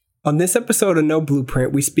On this episode of No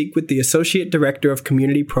Blueprint, we speak with the Associate Director of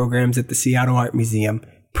Community Programs at the Seattle Art Museum,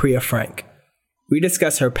 Priya Frank. We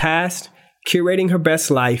discuss her past, curating her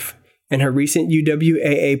best life, and her recent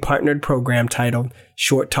UWAA partnered program titled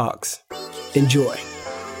Short Talks. Enjoy.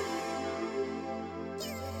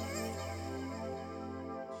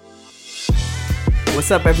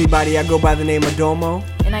 What's up, everybody? I go by the name of Domo.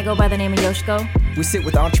 And I go by the name of Yoshiko. We sit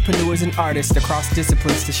with entrepreneurs and artists across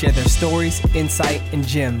disciplines to share their stories, insight, and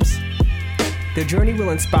gems. Their journey will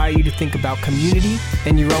inspire you to think about community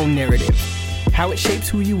and your own narrative, how it shapes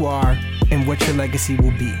who you are, and what your legacy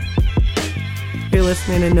will be. You're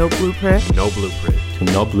listening to No Blueprint. No Blueprint. To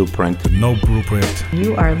No Blueprint. To No Blueprint.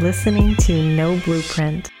 You are listening to No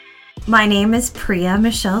Blueprint. My name is Priya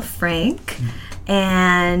Michelle Frank,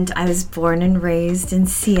 and I was born and raised in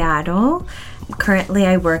Seattle. Currently,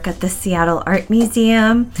 I work at the Seattle Art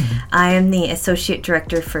Museum. I am the Associate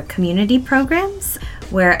Director for Community Programs,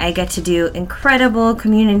 where I get to do incredible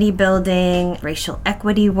community building, racial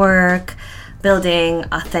equity work, building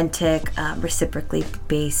authentic, reciprocally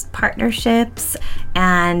based partnerships,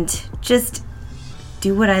 and just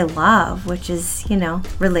do what I love, which is,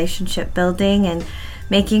 relationship building and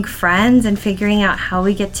making friends and figuring out how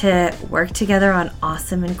we get to work together on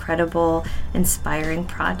awesome, incredible, inspiring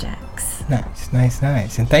projects.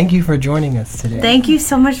 Nice. And thank you for joining us today. Thank you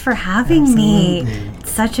so much for having me.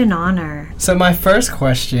 It's such an honor. So my first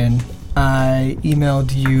question, I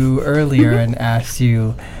emailed you earlier and asked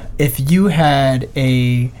you if you had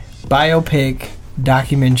a biopic,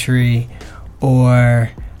 documentary,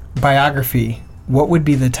 or biography, what would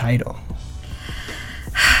be the title?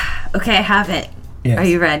 Okay, I have it. Yes. Are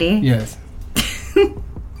you ready? Yes.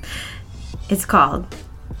 It's called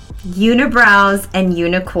Unibrows and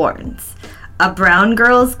Unicorns, a brown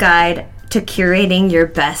girl's guide to curating your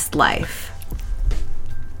best life.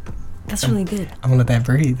 That's really good. I'm gonna let that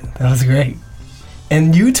breathe. That was great.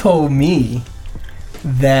 And you told me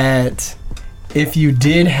that if you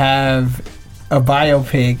did have a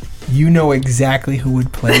biopic, you know exactly who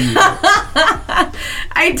would play you.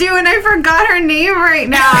 I do, and I forgot her name right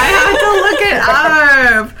now. I have to look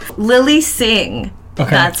it up. Lily Singh.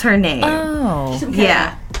 Okay. That's her name. Oh.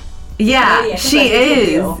 Yeah. Yeah, she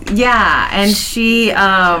is. Yeah, and she,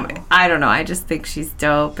 I don't know, I just think she's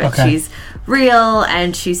dope, and she's real,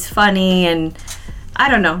 and she's funny, and I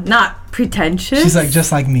don't know, not pretentious. She's like,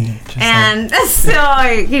 just like me.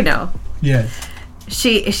 Yes.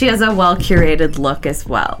 She has a well-curated look as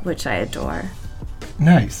well, which I adore.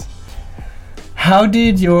 Nice. How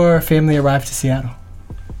did your family arrive to Seattle?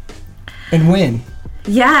 And when?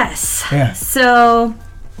 Yes. Yeah. So,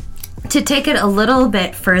 to take it a little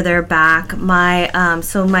bit further back, my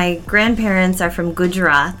grandparents are from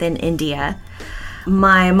Gujarat in India.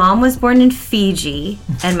 My mom was born in Fiji,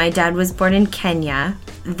 and my dad was born in Kenya.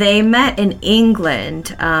 They met in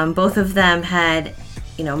England. Both of them had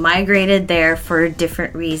migrated there for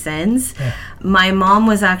different reasons. Yeah. My mom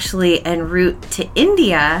was actually en route to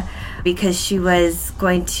India because she was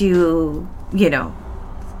going to,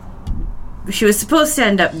 she was supposed to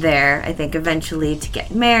end up there, I think, eventually to get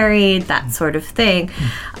married, that sort of thing.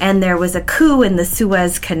 And there was a coup in the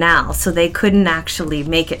Suez Canal, so they couldn't actually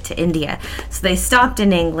make it to India. So they stopped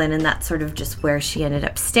in England, and that's sort of just where she ended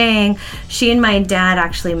up staying. She and my dad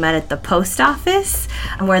actually met at the post office,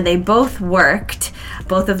 where they both worked.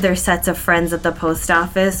 Both of their sets of friends at the post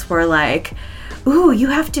office were like, ooh, you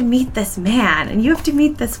have to meet this man and you have to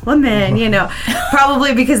meet this woman,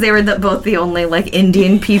 probably because they were both the only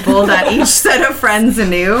Indian people that each set of friends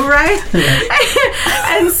knew, right?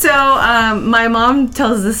 And so my mom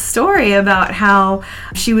tells this story about how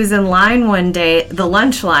she was in line one day, the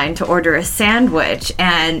lunch line, to order a sandwich,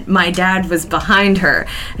 and my dad was behind her,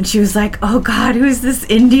 and she was like, oh God, who's this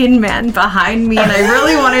Indian man behind me? And I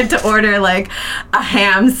really wanted to order a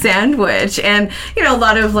ham sandwich, and a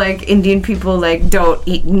lot of Indian people don't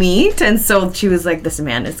eat meat, and so she was like, this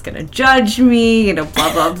man is gonna judge me,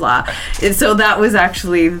 blah blah blah. And so that was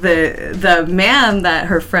actually the man that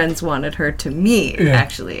her friends wanted her to meet,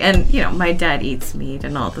 actually. And my dad eats meat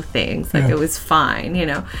and all the things, it was fine,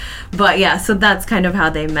 but yeah, so that's kind of how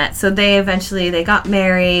they met. So they got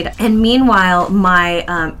married, and meanwhile my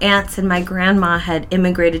aunts and my grandma had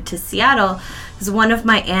immigrated to Seattle because one of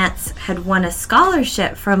my aunts had won a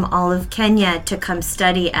scholarship from all of Kenya to come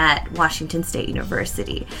study at Washington State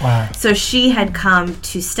University. Wow. So she had come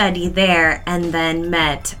to study there and then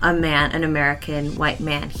met an American white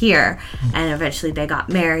man here, and eventually they got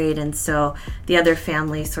married, and so the other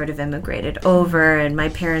family sort of immigrated over, and my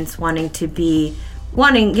parents wanting,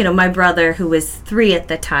 my brother, who was 3 at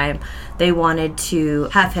the time, they wanted to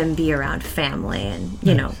have him be around family and,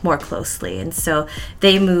 you know, more closely. And so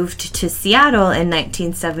they moved to Seattle in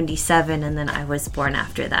 1977, and then I was born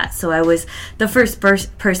after that. So I was the first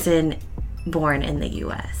person born in the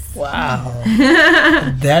U.S. Wow.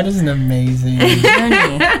 That is an amazing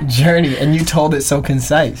journey. And you told it so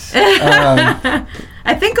concise. I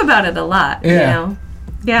think about it a lot, you know?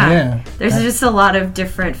 Yeah. There's just a lot of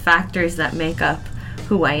different factors that make up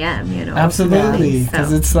who I am, you know? Absolutely.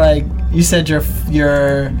 Because it's like, you said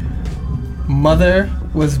your mother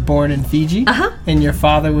was born in Fiji, and your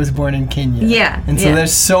father was born in Kenya. Yeah. And so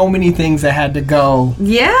there's so many things that had to go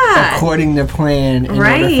according to plan in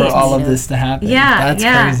order for all of this to happen. Yeah. That's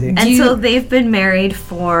crazy. And so they've been married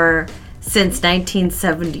since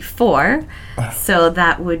 1974. So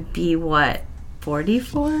that would be what,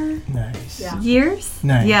 44 years?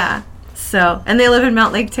 Nice. Yeah. So, and they live in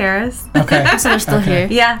Mount Lake Terrace. Okay. So they're still here?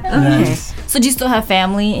 Yeah. Nice. So do you still have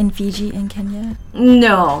family in Fiji and Kenya?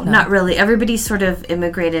 No, not really. Everybody sort of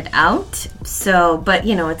immigrated out. So, but,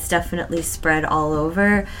 you know, it's definitely spread all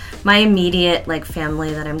over. My immediate, like,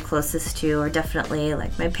 family that I'm closest to are definitely,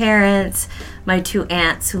 like, my parents, my 2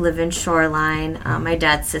 aunts who live in Shoreline, my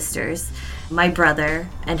dad's sisters, my brother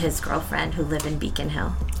and his girlfriend who live in Beacon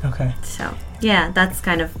Hill. Okay. So, yeah, that's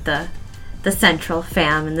kind of the central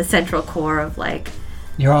fam and the central core of, like,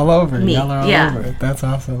 you're all over. Me. Y'all are all Yeah. over. That's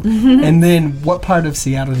awesome. And then what part of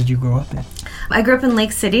Seattle did you grow up in? I grew up in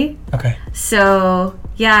Lake City. Okay. So,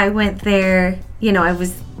 yeah, I went there. You know, I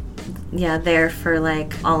was, there for,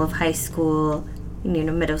 like, all of high school, you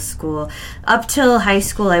know, middle school. Up till high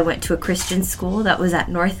school, I went to a Christian school that was at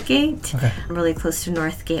Northgate. Okay. Really close to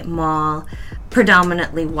Northgate Mall.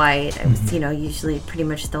 Predominantly white. I was, you know, usually pretty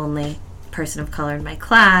much the only person of color in my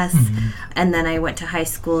class. And then I went to high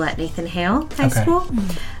school at Nathan Hale High School,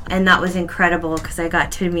 and that was incredible because I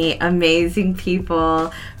got to meet amazing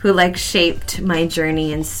people who, like, shaped my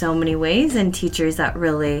journey in so many ways, and teachers that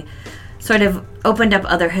really sort of opened up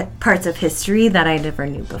other parts of history that I never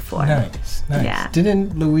knew before. Nice. Yeah.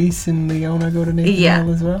 Didn't Luis and Leona go to Nathan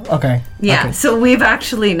Hale as well? Okay. Yeah. Okay. So we've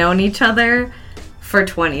actually known each other for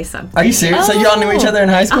 20-something. Are you serious? So y'all knew each other in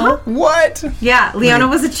high school? What? Yeah, Leona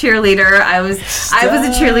was a cheerleader. I was a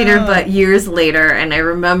cheerleader, but years later, and I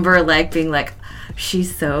remember, like, being like,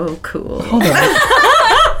 she's so cool. Hold on.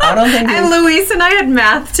 I don't think. And Luis and I had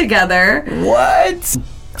math together. What?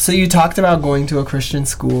 So you talked about going to a Christian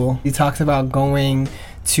school. You talked about going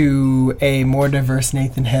to a more diverse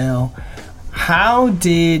Nathan Hale. How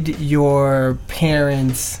did your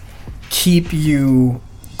parents keep you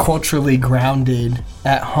culturally grounded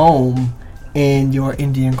at home in your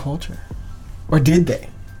Indian culture? Or did they?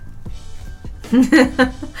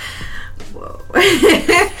 Whoa.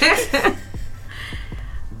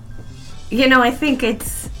 You know, I think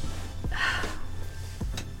it's...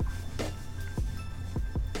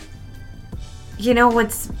 You know,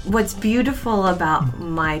 what's beautiful about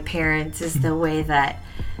my parents is the way that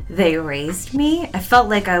they raised me. I felt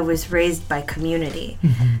like I was raised by community.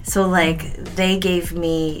 So, like, they gave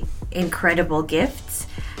me incredible gifts.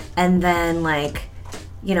 And then, like,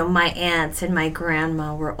 you know, my aunts and my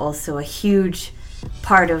grandma were also a huge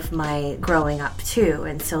part of my growing up, too.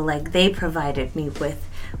 And so, like, they provided me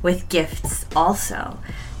with gifts also.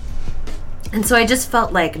 And so I just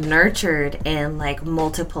felt, like, nurtured in, like,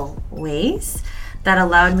 multiple ways that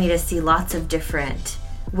allowed me to see lots of different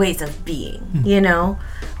ways of being, you know?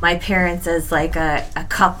 My parents as, like, a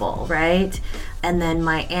couple, right? And then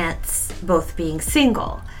my aunts both being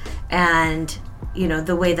single. And, you know,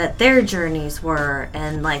 the way that their journeys were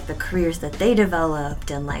and, like, the careers that they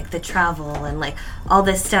developed and, like, the travel and, like, all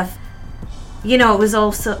this stuff. You know,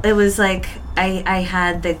 it was like I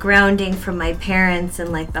had the grounding from my parents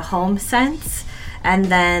and, like, the home sense. And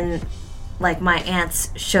then, like, my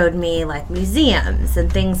aunts showed me, like, museums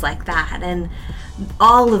and things like that. And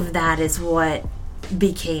all of that is what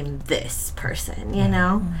became this person, you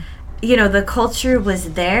know? You know, the culture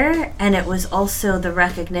was there, and it was also the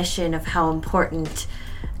recognition of how important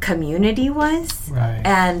community was. Right.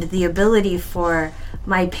 And the ability for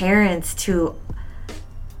my parents to...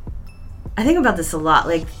 I think about this a lot,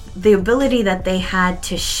 like, the ability that they had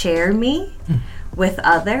to share me with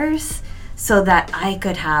others so that I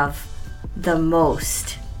could have the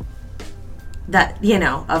most that, you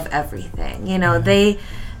know, of everything. You know, they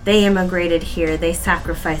immigrated here, they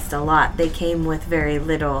sacrificed a lot, they came with very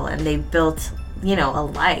little, and they built, you know, a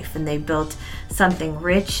life, and they built something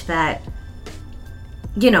rich that,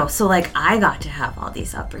 you know, so, like, I got to have all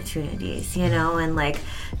these opportunities, you know, and, like,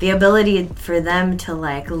 the ability for them to,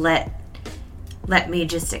 like, let me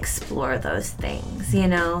just explore those things, you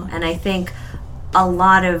know. And I think a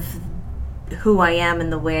lot of who I am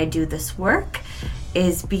and the way I do this work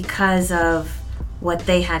is because of what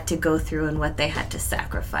they had to go through and what they had to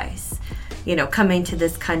sacrifice. You know, coming to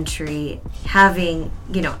this country, having,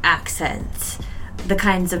 you know, accents, the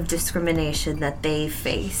kinds of discrimination that they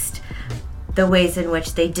faced, the ways in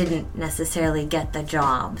which they didn't necessarily get the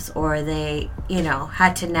jobs, or they, you know,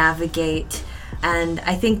 had to navigate. And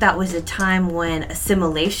I think that was a time when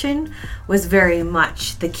assimilation was very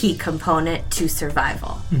much the key component to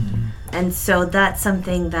survival. Mm-hmm. And so that's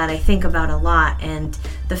something that I think about a lot, and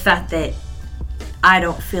the fact that I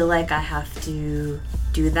don't feel like I have to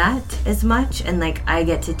do that as much, and like I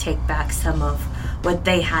get to take back some of what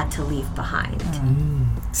they had to leave behind.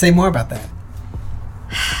 Mm. Say more about that.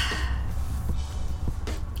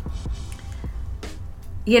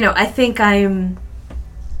 You know, I think I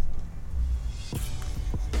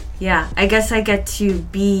guess I get to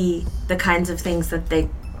be the kinds of things that they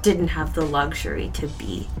didn't have the luxury to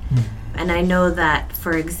be. Mm. And I know that,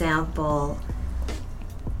 for example,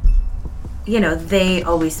 you know, they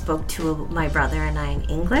always spoke to my brother and I in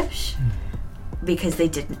English because they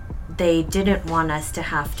didn't want us to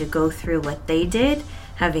have to go through what they did,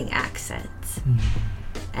 having accents. Mm.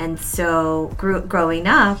 And so growing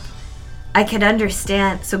up, I could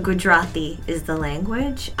understand. So Gujarati is the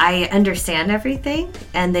language. I understand everything,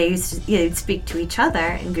 and they used to, they'd speak to each other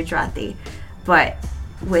in Gujarati, but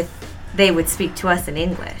they would speak to us in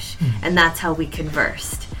English, and that's how we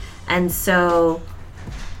conversed. And so,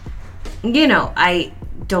 you know, I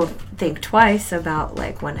don't think twice about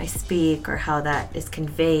like when I speak or how that is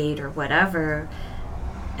conveyed or whatever.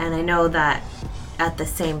 And I know that at the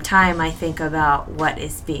same time, I think about what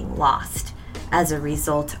is being lost as a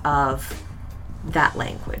result of that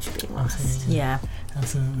language being lost. Absolutely. Yeah.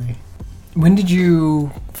 Absolutely. When did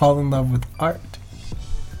you fall in love with art?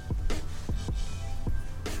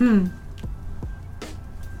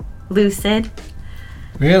 Lucid.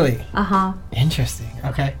 Really? Uh-huh. Interesting.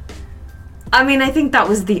 Okay. I mean, I think that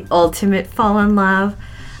was the ultimate fall in love.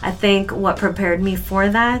 I think what prepared me for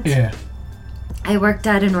that. Yeah. I worked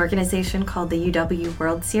at an organization called the UW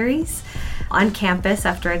World Series on campus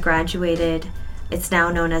after I graduated. It's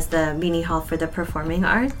now known as the Meany Hall for the Performing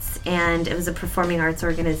Arts, and it was a performing arts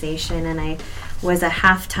organization, and I was a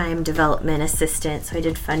half-time development assistant, so I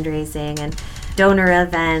did fundraising and donor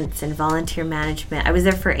events and volunteer management. I was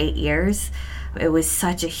there for 8 years. It was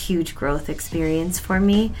such a huge growth experience for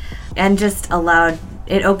me, and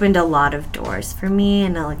it opened a lot of doors for me,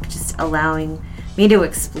 and like just allowing me to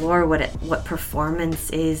explore what performance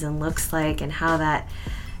is and looks like and how that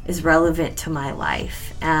is relevant to my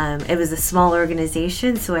life. It was a small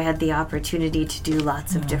organization, so I had the opportunity to do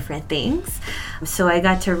lots of different things. So I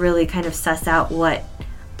got to really kind of suss out what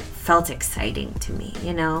felt exciting to me,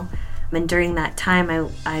 you know? And during that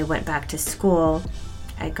time, I went back to school.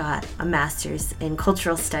 I got a master's in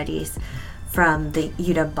cultural studies from the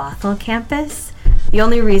UW Bothell campus. The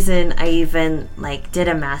only reason I even did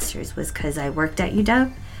a master's was because I worked at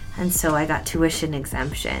UW, and so I got tuition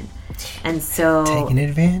exemption. And so taking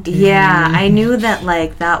advantage. Yeah, I knew that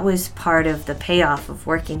that was part of the payoff of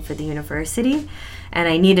working for the university, and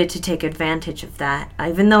I needed to take advantage of that,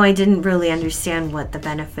 even though I didn't really understand what the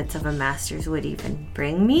benefits of a master's would even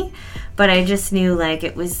bring me. But I just knew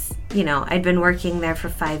it was, I'd been working there for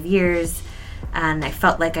 5 years, and I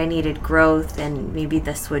felt like I needed growth, and maybe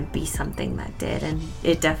this would be something that did, and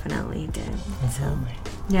it definitely did. Absolutely.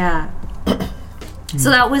 So, yeah. So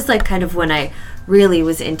that was kind of when I really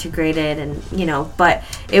was integrated, and but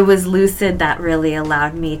it was Lucid that really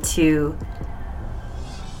allowed me to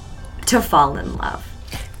fall in love.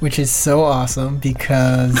 Which is so awesome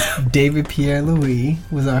because David Pierre-Louis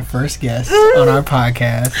was our first guest on our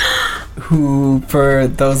podcast, who, for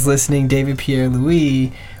those listening, David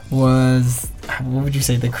Pierre-Louis was, what would you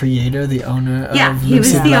say, the creator, the owner of Lucid Lounge? Yeah, he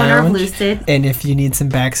was the owner of Lucid. And if you need some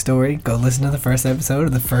backstory, go listen to the first episode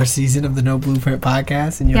of the first season of the No Blueprint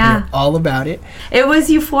podcast, and you'll hear all about it. It was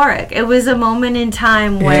euphoric. It was a moment in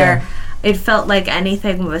time where it felt like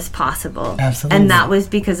anything was possible. Absolutely. And that was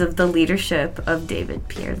because of the leadership of David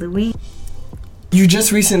Pierre-Louis. You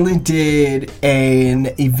just recently did an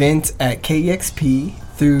event at KEXP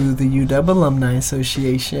through the UW Alumni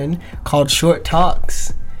Association called Short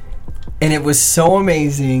Talks. And it was so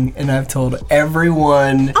amazing, and I've told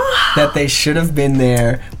everyone that they should have been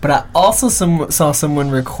there. But I also saw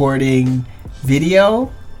someone recording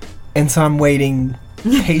video, and so I'm waiting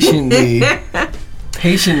patiently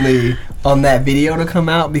on that video to come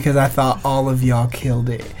out because I thought all of y'all killed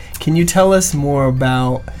it. Can you tell us more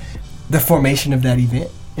about the formation of that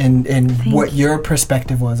event? and what your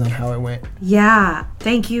perspective was on how it went. Yeah,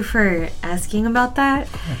 thank you for asking about that,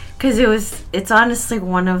 because it's honestly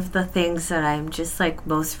one of the things that I'm just like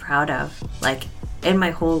most proud of, like in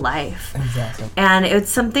my whole life. Exactly. And it's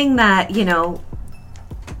something that, you know,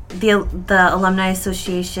 the Alumni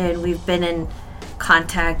Association, we've been in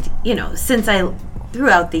contact, you know,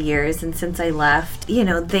 throughout the years, and since I left, you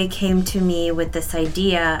know, they came to me with this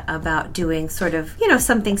idea about doing sort of, you know,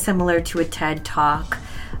 something similar to a TED Talk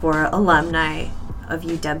for alumni of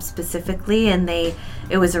UW specifically, and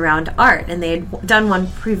it was around art, and they had done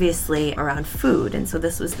one previously around food, and so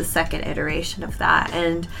this was the second iteration of that,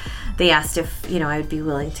 and they asked if, you know, I would be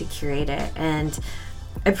willing to curate it, and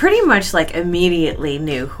I pretty much like immediately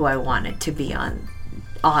knew who I wanted to be on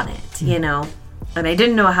it, you know, and I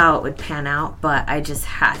didn't know how it would pan out, but I just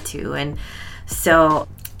had to, and so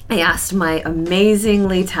I asked my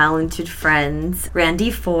amazingly talented friends,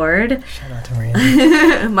 Randy Ford, shout out to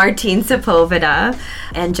Randy, Martine Sepulveda,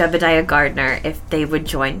 and Jebediah Gardner if they would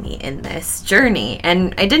join me in this journey.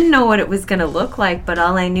 And I didn't know what it was going to look like, but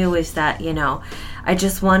all I knew was that, you know, I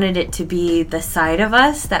just wanted it to be the side of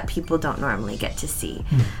us that people don't normally get to see.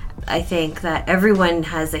 I think that everyone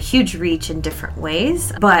has a huge reach in different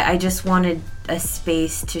ways, but I just wanted a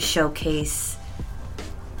space to showcase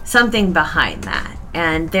something behind that.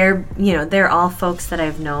 And they're all folks that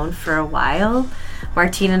I've known for a while.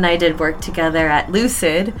 Martine and I did work together at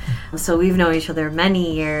Lucid, so we've known each other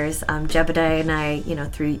many years. Jebediah and I, you know,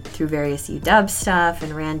 through various UW stuff,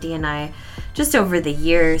 and Randy and I just over the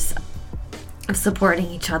years of supporting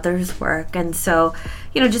each other's work. And so,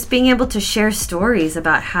 you know, just being able to share stories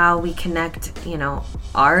about how we connect, you know,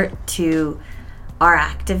 art to our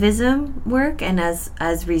activism work and as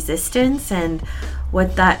resistance, and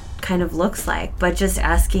what that kind of looks like, but just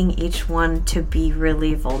asking each one to be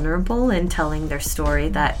really vulnerable and telling their story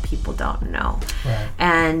that people don't know. Right.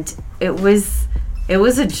 And it was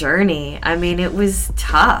a journey. I mean, it was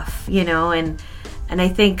tough, you know, and I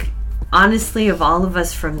think honestly, of all of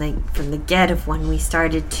us from the get of when we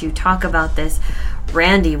started to talk about this,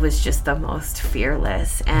 Randy was just the most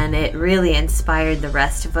fearless, and it really inspired the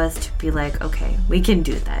rest of us to be like, okay, we can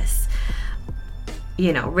do this.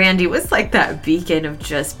 You know, Randy was like that beacon of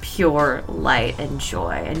just pure light and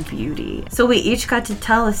joy and beauty. So we each got to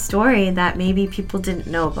tell a story that maybe people didn't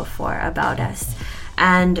know before about us.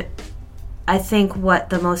 And I think what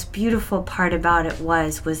the most beautiful part about it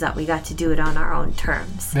was that we got to do it on our own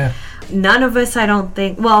terms. Yeah. None of us, I don't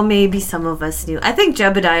think, well, maybe some of us knew. I think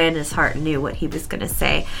Jebediah in his heart knew what he was going to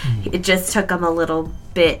say. It just took him a little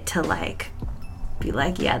bit to like be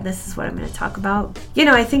like, yeah, this is what I'm going to talk about. You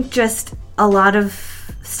know, I think just a lot of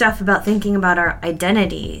stuff about thinking about our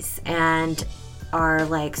identities and our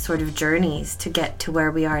like sort of journeys to get to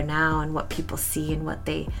where we are now, and what people see and what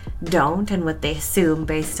they don't, and what they assume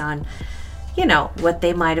based on, you know, what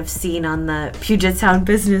they might have seen on the Puget Sound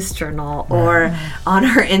Business Journal or on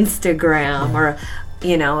our Instagram, or,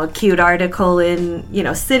 you know, a cute article in, you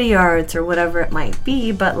know, City Arts or whatever it might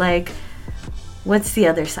be. But like, what's the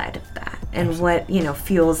other side of that? And what, you know,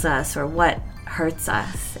 fuels us or what hurts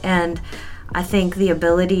us? And I think the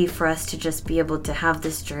ability for us to just be able to have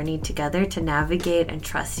this journey together, to navigate and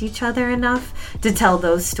trust each other enough to tell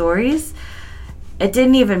those stories, it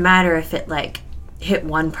didn't even matter if it like hit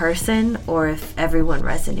one person or if everyone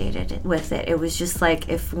resonated with it. It was just like,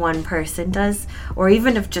 if one person does, or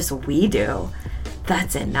even if just we do,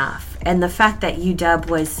 that's enough. And the fact that UW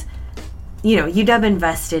was, you know, UW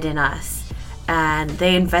invested in us, and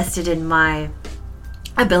they invested in my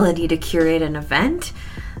ability to curate an event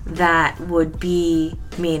that would be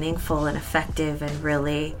meaningful and effective and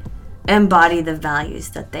really embody the values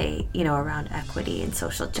that they, you know, around equity and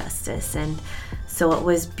social justice. And so it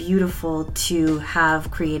was beautiful to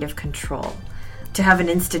have creative control, to have an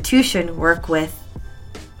institution work with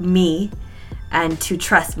me and to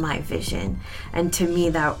trust my vision. And to me,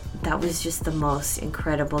 that was just the most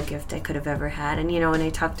incredible gift I could have ever had. And, you know, when I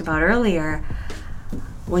talked about earlier,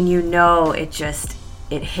 when you know, it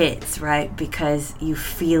hits, right? Because you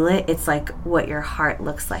feel it. It's like what your heart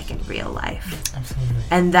looks like in real life. Absolutely.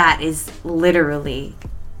 And that is literally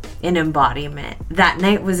an embodiment. That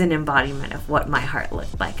night was an embodiment of what my heart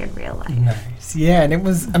looked like in real life. Nice. Yeah, and it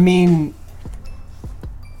was, I mean,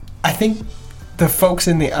 I think the folks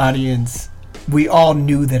in the audience, we all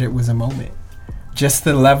knew that it was a moment. Just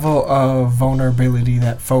the level of vulnerability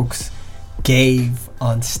that folks gave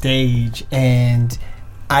on stage, and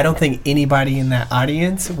I don't think anybody in that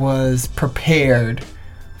audience was prepared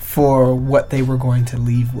for what they were going to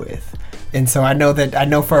leave with. And so I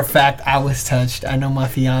know for a fact I was touched. I know my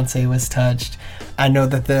fiance was touched. I know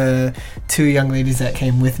that the 2 young ladies that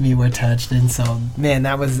came with me were touched, and so man,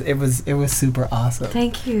 it was super awesome.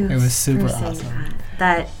 Thank you. It was super for saying awesome.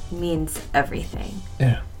 That means everything.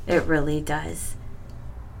 Yeah. It really does.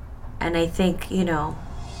 And I think,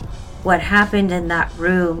 what happened in that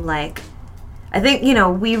room, like, I think,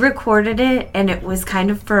 we recorded it and it was kind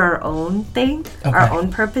of for our own thing, our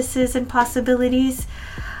own purposes and possibilities.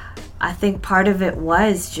 I think part of it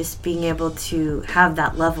was just being able to have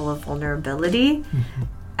that level of vulnerability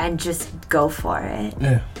and just go for it.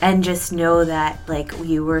 Yeah. And just know that, like,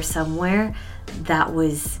 you were somewhere that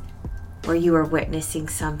was where you were witnessing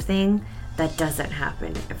something that doesn't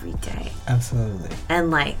happen every day. Absolutely. And,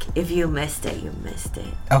 like, if you missed it, you missed it.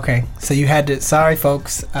 Okay, so you had to. Sorry,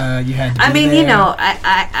 folks. You had to. I mean,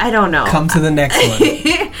 I don't know. Come to the next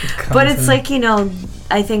one. But it's like,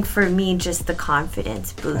 I think for me, just the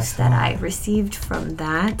confidence boost that I received from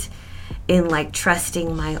that, in like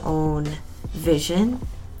trusting my own vision.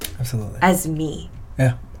 Absolutely. As me.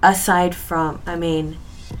 Yeah. Aside from,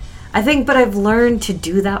 I think, but I've learned to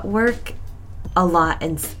do that work a lot,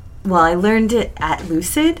 and I learned it at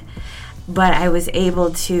Lucid, but I was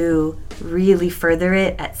able to really further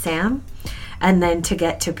it at Sam, and then to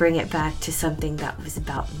get to bring it back to something that was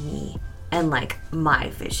about me and like my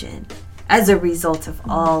vision as a result of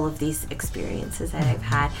all of these experiences that I've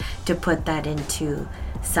had, to put that into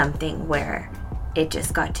something where it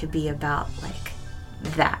just got to be about like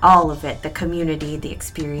that, all of it, the community, the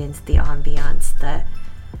experience, the ambiance, the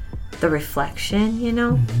reflection,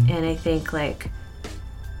 and I think like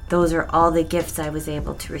those are all the gifts I was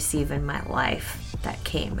able to receive in my life that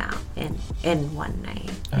came out in one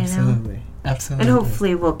night. Absolutely. Absolutely. And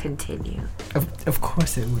hopefully will continue. Of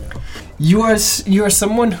course it will. You are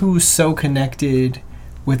someone who's so connected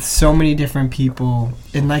with so many different people,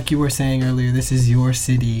 and like you were saying earlier, this is your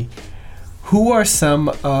city. Who are some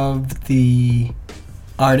of the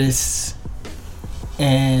artists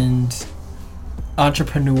and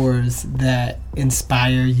entrepreneurs that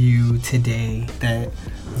inspire you today that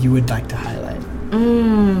you would like to highlight?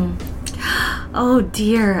 Oh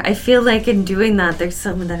dear, I feel like in doing that there's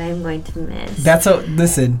some that I'm going to miss.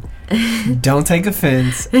 Listen, don't take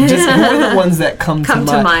offense. Just who are the ones that come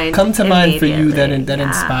to mind for you that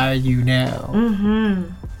inspire you now?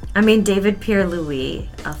 David Pierre-Louis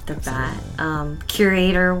off the bat.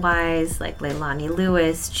 Curator-wise, like Leilani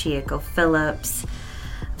Lewis, Chieko Phillips,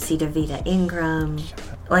 Sita Vida Ingram.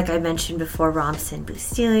 Like I mentioned before, Romson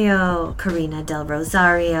Bustillo, Karina Del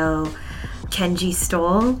Rosario, Kenji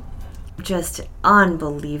Stoll. Just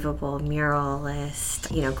unbelievable muralist,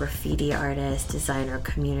 graffiti artist, designer,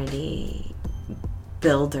 community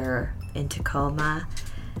builder in Tacoma.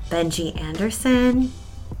 Benji Anderson.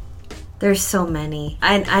 There's so many.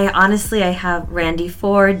 I honestly, I have Randy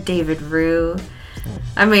Ford, David Rue.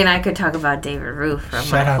 I could talk about David Rue for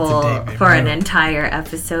an entire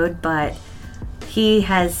episode, but he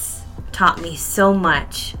has taught me so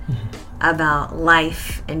much about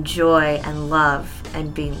life and joy and love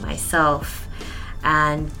and being myself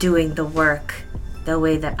and doing the work the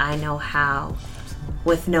way that I know how,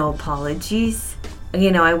 with no apologies.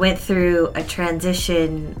 I went through a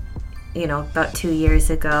transition, about 2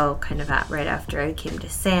 years ago, kind of right after I came to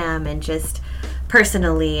Sam, and just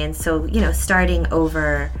personally, and so, starting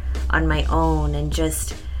over on my own, and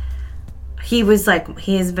just he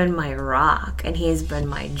has been my rock and he has been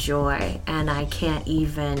my joy, and I can't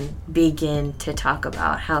even begin to talk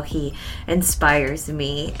about how he inspires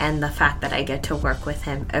me, and the fact that I get to work with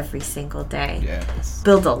him every single day. Yes.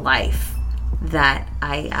 Build a life that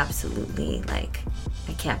I absolutely like.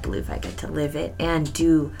 I can't believe I get to live it and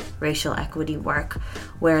do racial equity work,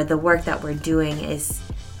 where the work that we're doing is,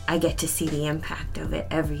 I get to see the impact of it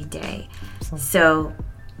every day. So,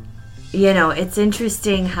 it's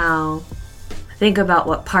interesting how think about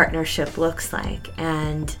what partnership looks like,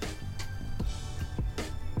 and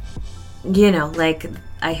like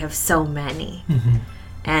I have so many,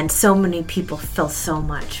 and so many people feel so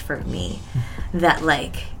much for me that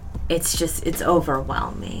like it's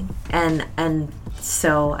overwhelming, and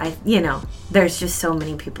so I there's just so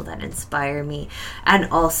many people that inspire me and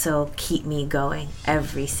also keep me going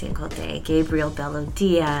every single day. Gabriel Bello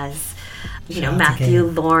Diaz, Matthew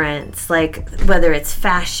Lawrence, like whether it's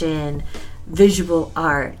fashion, visual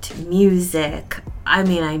art, music,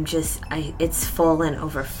 it's full and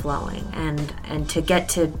overflowing, and to get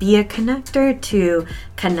to be a connector, to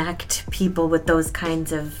connect people with those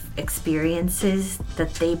kinds of experiences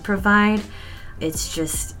that they provide, it's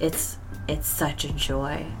such a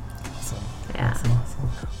joy. Awesome. Yeah. Awesome.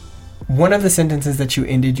 One of the sentences that you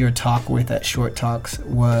ended your talk with at Short Talks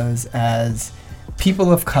was, as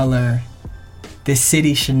people of color, this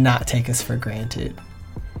city should not take us for granted.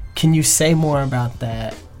 Can you say more about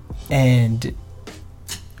that and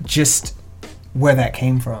just where that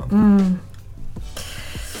came from?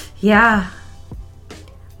 Yeah.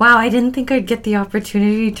 Wow, I didn't think I'd get the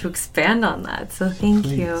opportunity to expand on that, so thank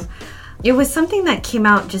you. It was something that came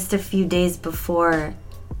out just a few days before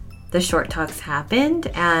the short talks happened,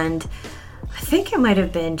 and I think it might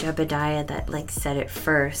have been Jebediah that like said it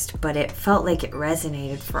first, but it felt like it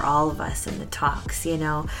resonated for all of us in the talks, you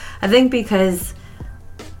know. I think because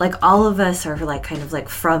like all of us are like kind of like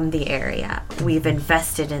from the area. We've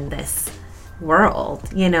invested in this world,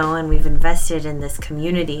 you know, and we've invested in this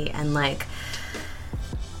community, and like,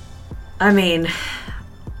 I mean,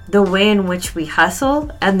 the way in which we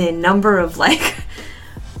hustle and the number of like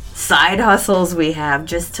side hustles we have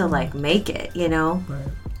just to like make it, you know. Right.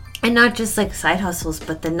 And not just like side hustles,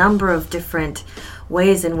 but the number of different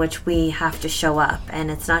ways in which we have to show up.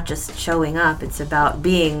 And it's not just showing up, it's about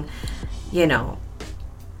being, you know,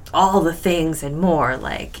 all the things and more,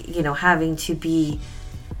 like, you know, having to be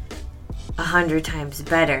 100 times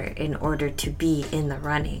better in order to be in the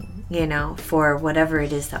running, you know, for whatever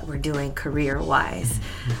it is that we're doing career-wise,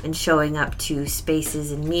 and showing up to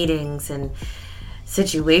spaces and meetings and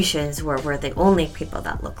situations where we're the only people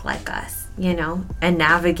that look like us, you know, and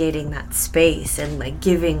navigating that space and like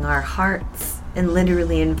giving our hearts and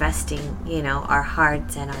literally investing, you know, our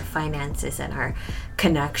hearts and our finances and our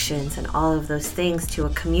connections and all of those things to a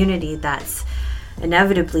community that's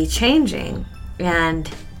inevitably changing. And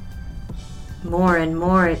more,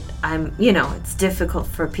 I'm, you know, it's difficult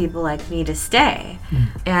for people like me to stay.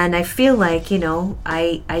 And I feel like, you know,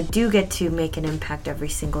 I do get to make an impact every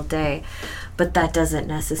single day, but that doesn't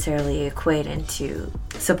necessarily equate into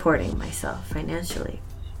supporting myself financially.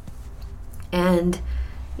 And,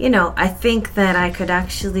 you know, I think that I could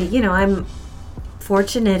actually, you know, I'm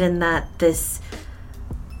fortunate in that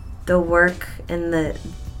the work and the,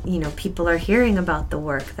 you know, people are hearing about the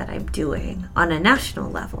work that I'm doing on a national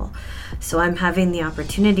level. So I'm having the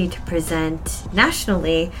opportunity to present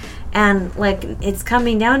nationally, and like it's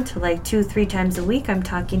coming down to like 2-3 times a week I'm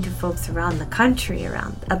talking to folks around the country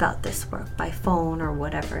about this work by phone or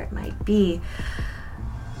whatever it might be.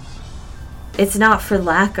 It's not for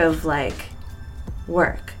lack of like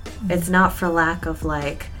work. It's not for lack of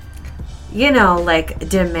like, you know, like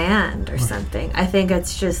demand or something. I think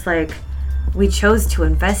it's just like we chose to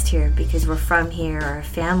invest here because we're from here, our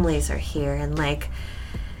families are here, and like,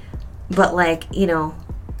 but like, you know,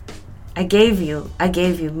 I gave you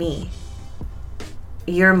me.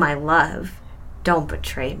 You're my love. Don't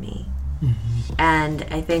betray me. And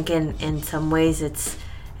I think in some ways it's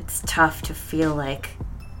tough to feel like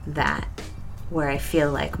that, where I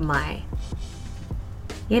feel like my,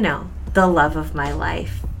 you know, the love of my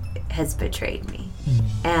life has betrayed me.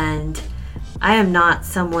 And I am not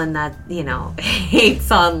someone that, you know,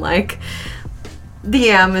 hates on like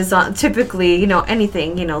the Amazon, typically, you know,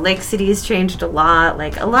 anything, you know, Lake City has changed a lot,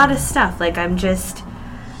 like a lot of stuff. Like I've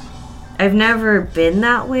never been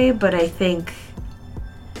that way, but I think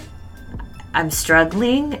I'm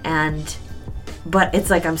struggling, but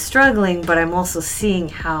it's like I'm struggling, but I'm also seeing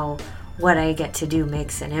how what I get to do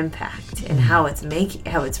makes an impact and how it's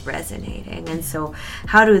resonating. And so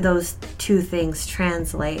how do those two things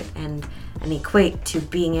translate and equate to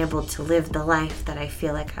being able to live the life that I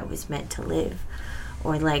feel like I was meant to live,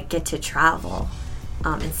 or like get to travel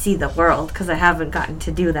and see the world, because I haven't gotten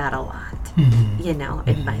to do that a lot, you know,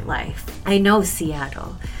 in my life. I know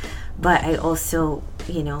Seattle, but I also,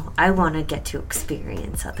 you know, I want to get to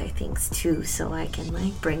experience other things too, so I can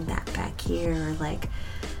like bring that back here, or like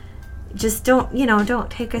just don't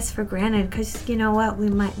take us for granted, because you know what, we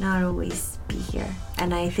might not always be here.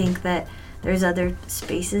 And I think that there's other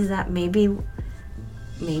spaces that maybe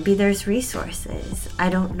there's resources. I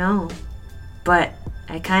don't know, but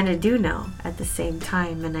I kind of do know at the same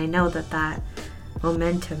time, and I know that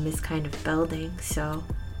momentum is kind of building. So,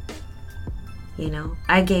 you know,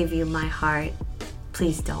 I gave you my heart.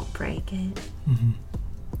 Please don't break it.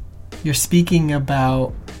 You're speaking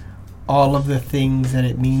about all of the things that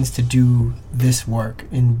it means to do this work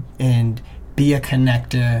and be a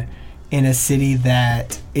connector in a city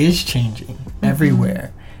that is changing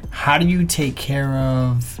everywhere. How do you take care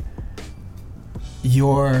of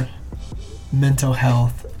your mental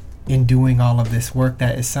health in doing all of this work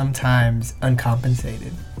that is sometimes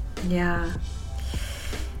uncompensated? Yeah.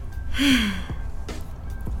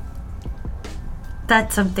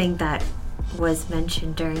 That's something that was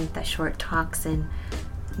mentioned during the short talks, and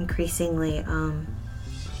increasingly,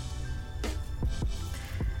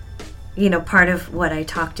 you know, part of what I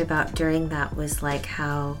talked about during that was like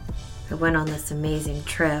how I went on this amazing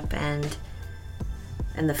trip, and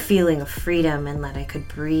and the feeling of freedom and that I could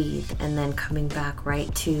breathe, and then coming back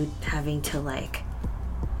right to having to like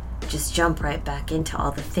just jump right back into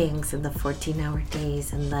all the things and the 14-hour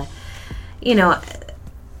days and the, you know,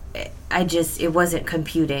 it wasn't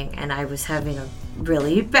computing, and I was having a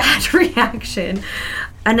really bad reaction.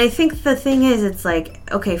 And I think the thing is, it's like,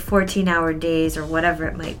 okay, 14-hour days or whatever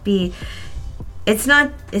it might be, it's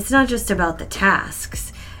not just about the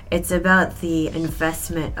tasks. It's about the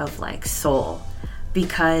investment of like soul,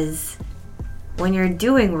 because when you're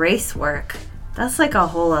doing race work, that's like a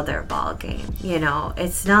whole other ball game, you know.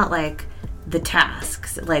 It's not like the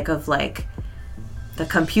tasks like of like the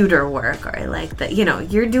computer work or like the, you know,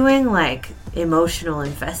 you're doing like emotional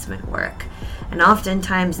investment work, and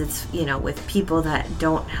oftentimes it's, you know, with people that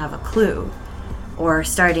don't have a clue or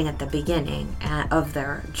starting at the beginning of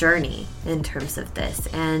their journey in terms of this,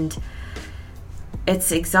 and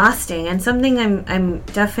it's exhausting. And something I'm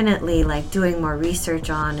definitely like doing more research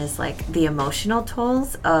on is like the emotional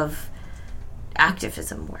tolls of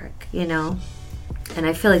activism work, you know. And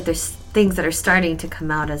I feel like there's things that are starting to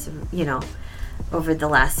come out as, you know, over the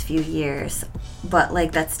last few years, but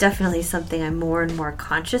like that's definitely something I'm more and more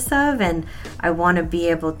conscious of, and I want to be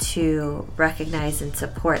able to recognize and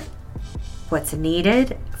support what's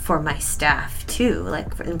needed for my staff too,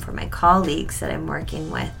 like for my colleagues that I'm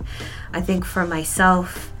working with. I think for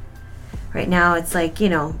myself right now, it's like, you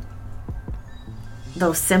know,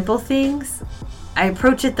 those simple things, I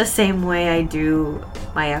approach it the same way I do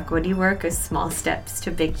my equity work, as small steps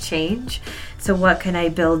to big change. So what can I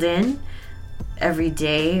build in every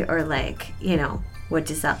day, or like, you know, what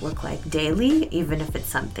does that look like daily, even if it's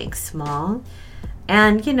something small?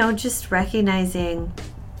 And, you know, just recognizing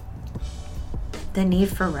the need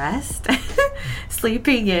for rest,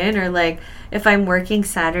 sleeping in, or like if I'm working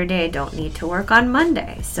Saturday, I don't need to work on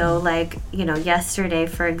Monday. So like, you know, yesterday,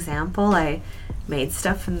 for example, I made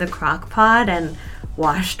stuff in the crock pot and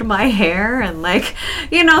washed my hair and like,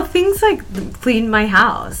 you know, things like cleaned my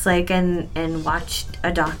house, like, and watched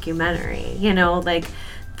a documentary, you know, like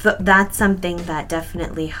that's something that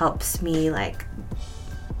definitely helps me like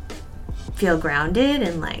feel grounded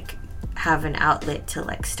and like have an outlet to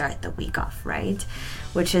like start the week off right,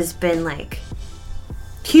 which has been like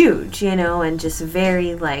huge, you know, and just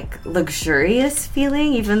very like luxurious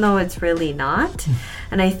feeling, even though it's really not.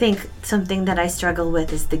 And I think something that I struggle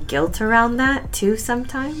with is the guilt around that too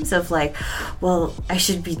sometimes, of like, well, I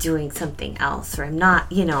should be doing something else, or I'm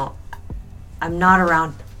not, you know, I'm not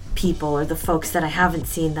around people or the folks that I haven't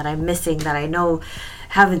seen, that I'm missing, that I know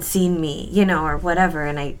haven't seen me, you know, or whatever,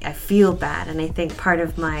 and I feel bad. And I think part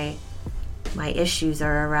of my issues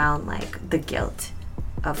are around like the guilt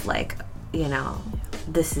of like, you know,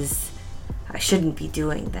 I shouldn't be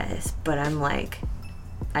doing this, but I'm like,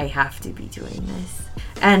 I have to be doing this.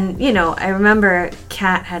 And, you know, I remember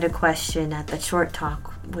Kat had a question at the short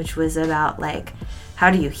talk, which was about like, how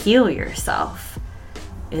do you heal yourself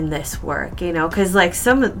in this work, you know? Because like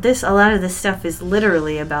a lot of this stuff is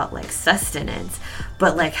literally about like sustenance,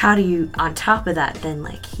 but like, how do you on top of that then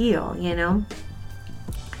like heal, you know?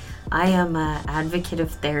 I am an advocate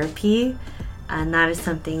of therapy, and that is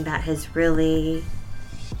something that has really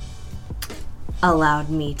allowed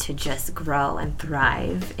me to just grow and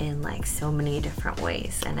thrive in like so many different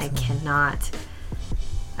ways. And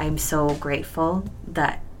I'm so grateful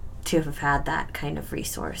that to have had that kind of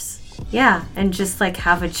resource. Yeah, and just like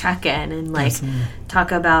have a check-in and like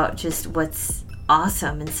talk about just what's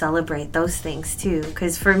awesome and celebrate those things too.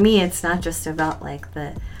 Because for me, it's not just about like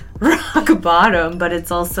the rock bottom, but it's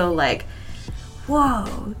also like,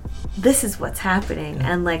 whoa, this is what's happening.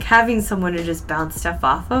 And like having someone to just bounce stuff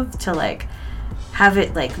off of, to like have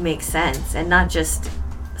it like make sense and not just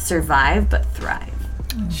survive but thrive.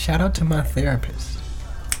 Shout out to my therapist.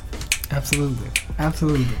 Absolutely.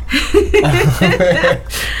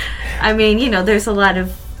 I mean, you know, there's a lot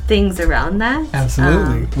of things around that.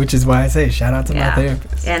 Absolutely. Which is why I say shout out to my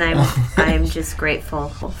therapist. And I'm just grateful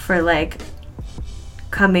for like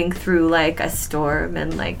coming through like a storm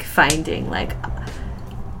and like finding like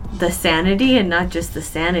the sanity, and not just the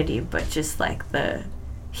sanity, but just like the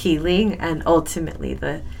healing and ultimately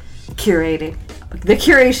the curation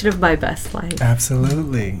of my best life.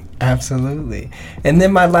 Absolutely. And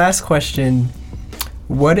then my last question,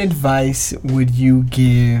 what advice would you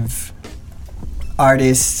give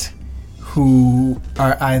artists who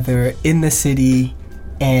are either in the city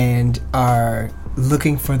and are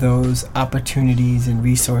looking for those opportunities and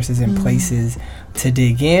resources and places to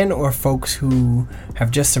dig in, or folks who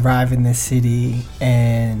have just arrived in this city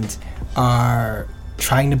and are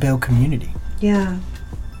trying to build community? Yeah.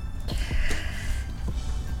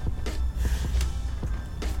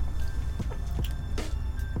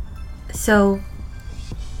 So,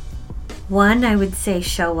 one, I would say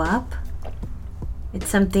show up. It's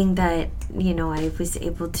something that, I was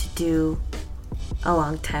able to do a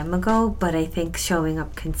long time ago, but I think showing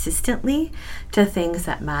up consistently to things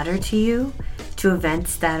that matter to you, to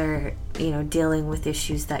events that are, dealing with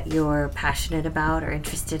issues that you're passionate about or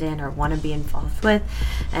interested in or want to be involved with.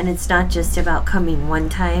 And it's not just about coming one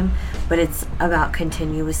time, but it's about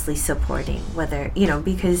continuously supporting, whether,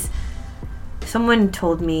 because someone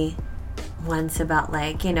told me once about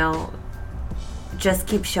just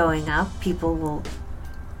keep showing up. People will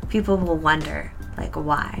wonder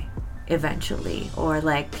why eventually, or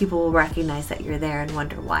people will recognize that you're there and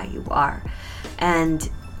wonder why you are. And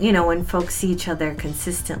when folks see each other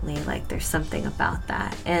consistently, there's something about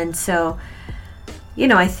that. And so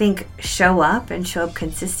I think show up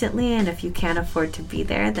consistently, and if you can't afford to be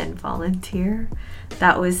there, then volunteer.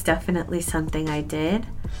 That was definitely something I did.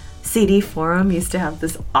 CD Forum used to have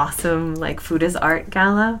this awesome food as art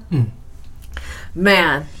gala.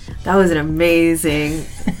 Man, that was an amazing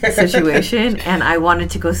situation, and I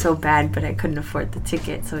wanted to go so bad, but I couldn't afford the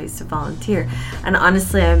ticket, so I used to volunteer. And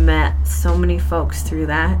honestly, I met so many folks through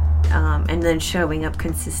that, and then showing up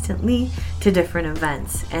consistently to different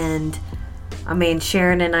events. And I mean,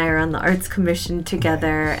 Sharon and I are on the Arts Commission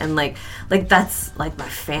together, and that's my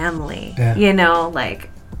family,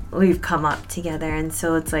 we've come up together. And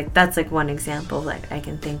so it's that's one example I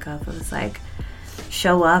can think of. It was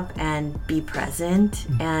show up and be present.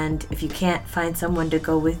 And if you can't find someone to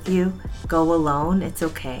go with you, go alone. It's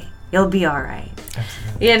okay. You'll be all right.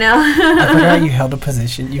 Absolutely. I forgot you held a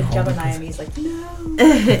position. You hold a position. He's no.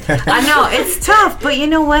 I know, it's tough, but you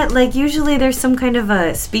know what? Usually there's some kind of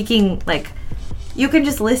a speaking, you can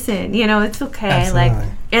just listen. It's okay. Absolutely.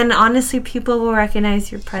 And honestly, people will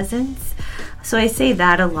recognize your presence. So I say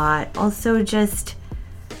that a lot. Also, just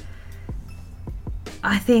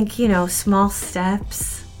I think, small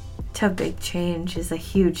steps to big change is a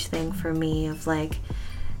huge thing for me. Of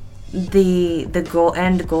the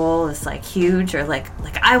end goal is huge, or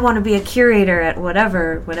I want to be a curator at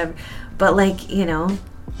whatever. But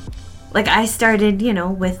I started,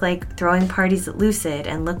 with throwing parties at Lucid,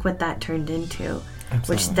 and look what that turned into.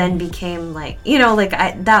 Absolutely. Which then became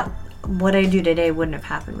what I do today wouldn't have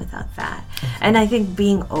happened without that. Absolutely. And I think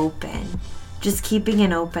being open, just keeping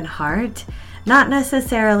an open heart. Not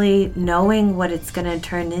necessarily knowing what it's going to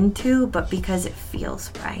turn into, but because it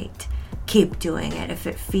feels right. Keep doing it if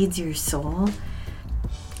it feeds your soul.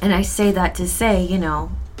 And I say that to say,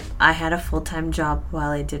 I had a full-time job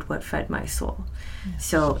while I did what fed my soul.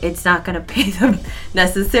 So it's not going to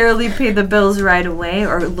necessarily pay the bills right away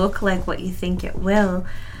or look like what you think it will.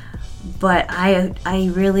 But I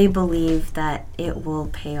really believe that it will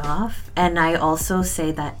pay off. And I also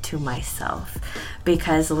say that to myself,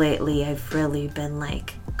 because lately I've really been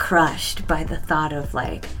crushed by the thought of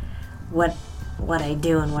what I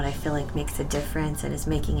do and what I feel makes a difference and is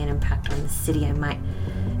making an impact on the city.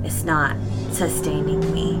 It's not sustaining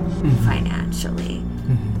me financially.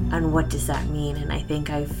 And what does that mean? And I think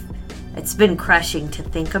it's been crushing to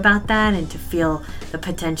think about that and to feel the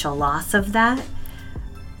potential loss of that.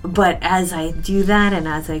 But as I do that, and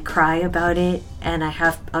as I cry about it, and I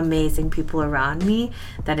have amazing people around me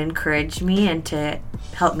that encourage me and to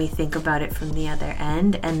help me think about it from the other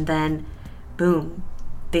end, and then boom,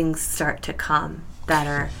 things start to come that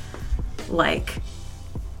are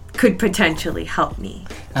could potentially help me.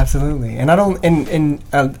 Absolutely. And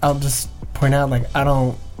I'll just point out,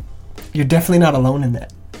 you're definitely not alone in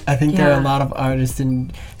that. I think there are a lot of artists,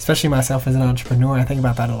 and especially myself as an entrepreneur, I think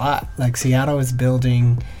about that a lot. Seattle is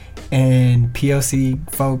building, and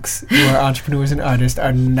POC folks who are entrepreneurs and artists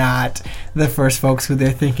are not the first folks who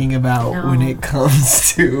they're thinking about when it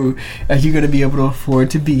comes to, are you going to be able to afford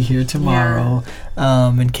to be here tomorrow?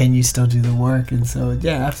 And can you still do the work? And so,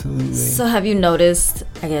 yeah, absolutely. So have you noticed,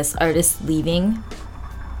 artists leaving?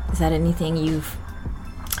 Is that anything you've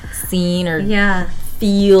seen or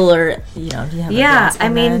feel, or do you have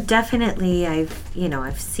that? Definitely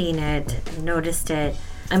I've seen it, noticed it.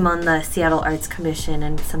 I'm on the Seattle Arts Commission,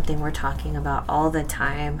 and it's something we're talking about all the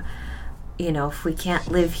time. If we can't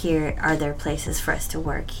live here, are there places for us to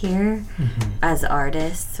work here as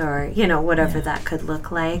artists, or whatever that could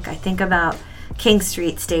look like. I think about King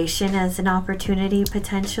Street Station as an opportunity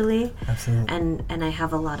potentially. Absolutely. And I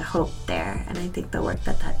have a lot of hope there, and I think the work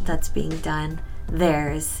that's being done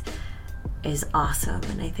there is awesome,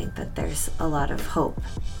 and I think that there's a lot of hope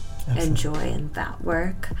and joy in that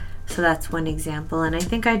work. So that's one example, and I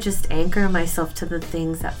think I just anchor myself to the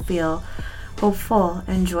things that feel hopeful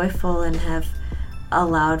and joyful and have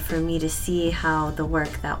allowed for me to see how the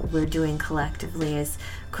work that we're doing collectively is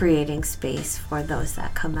creating space for those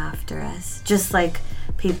that come after us. Just like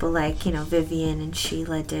people like, Vivian and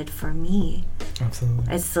Sheila did for me.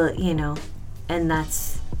 Absolutely. It's, and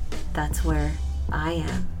that's where I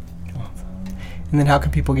am. And then how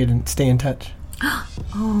can people stay in touch?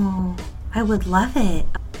 Oh, I would love it.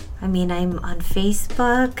 I mean, I'm on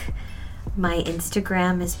Facebook. My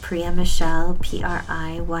Instagram is Priya Michelle,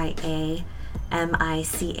 PriyaMichelle.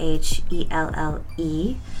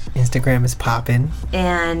 Instagram is poppin'.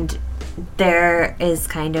 And there is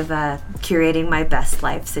kind of a curating my best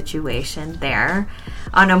life situation there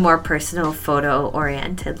on a more personal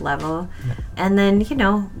photo-oriented level. Yeah. And then,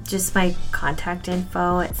 just my contact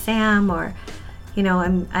info at Sam, or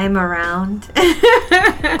I'm around.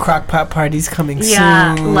 Crockpot parties coming soon.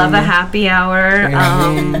 Yeah, love a happy hour.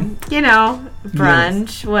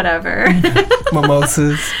 Brunch, whatever.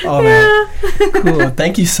 Mimosas, all that. Cool.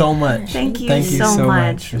 Thank you so much. Thank you so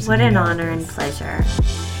much. What an honor and pleasure.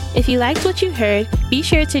 If you liked what you heard, be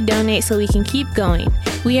sure to donate so we can keep going.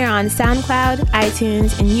 We are on SoundCloud,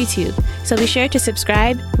 iTunes, and YouTube, so be sure to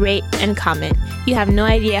subscribe, rate, and comment. You have no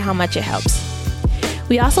idea how much it helps.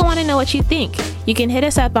 We also want to know what you think. You can hit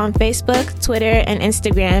us up on Facebook, Twitter, and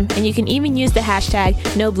Instagram, and you can even use the hashtag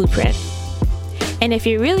 #NoBlueprint. And if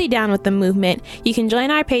you're really down with the movement, you can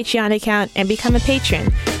join our Patreon account and become a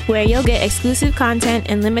patron, where you'll get exclusive content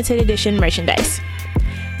and limited edition merchandise.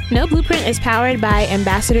 No Blueprint is powered by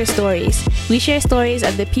Ambassador Stories. We share stories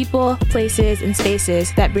of the people, places, and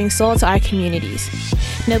spaces that bring soul to our communities.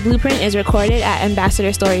 No Blueprint is recorded at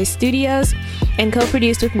Ambassador Stories Studios and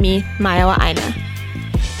co-produced with me, Maya Aina.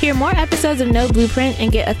 Hear more episodes of No Blueprint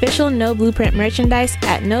and get official No Blueprint merchandise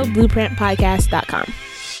at noblueprintpodcast.com.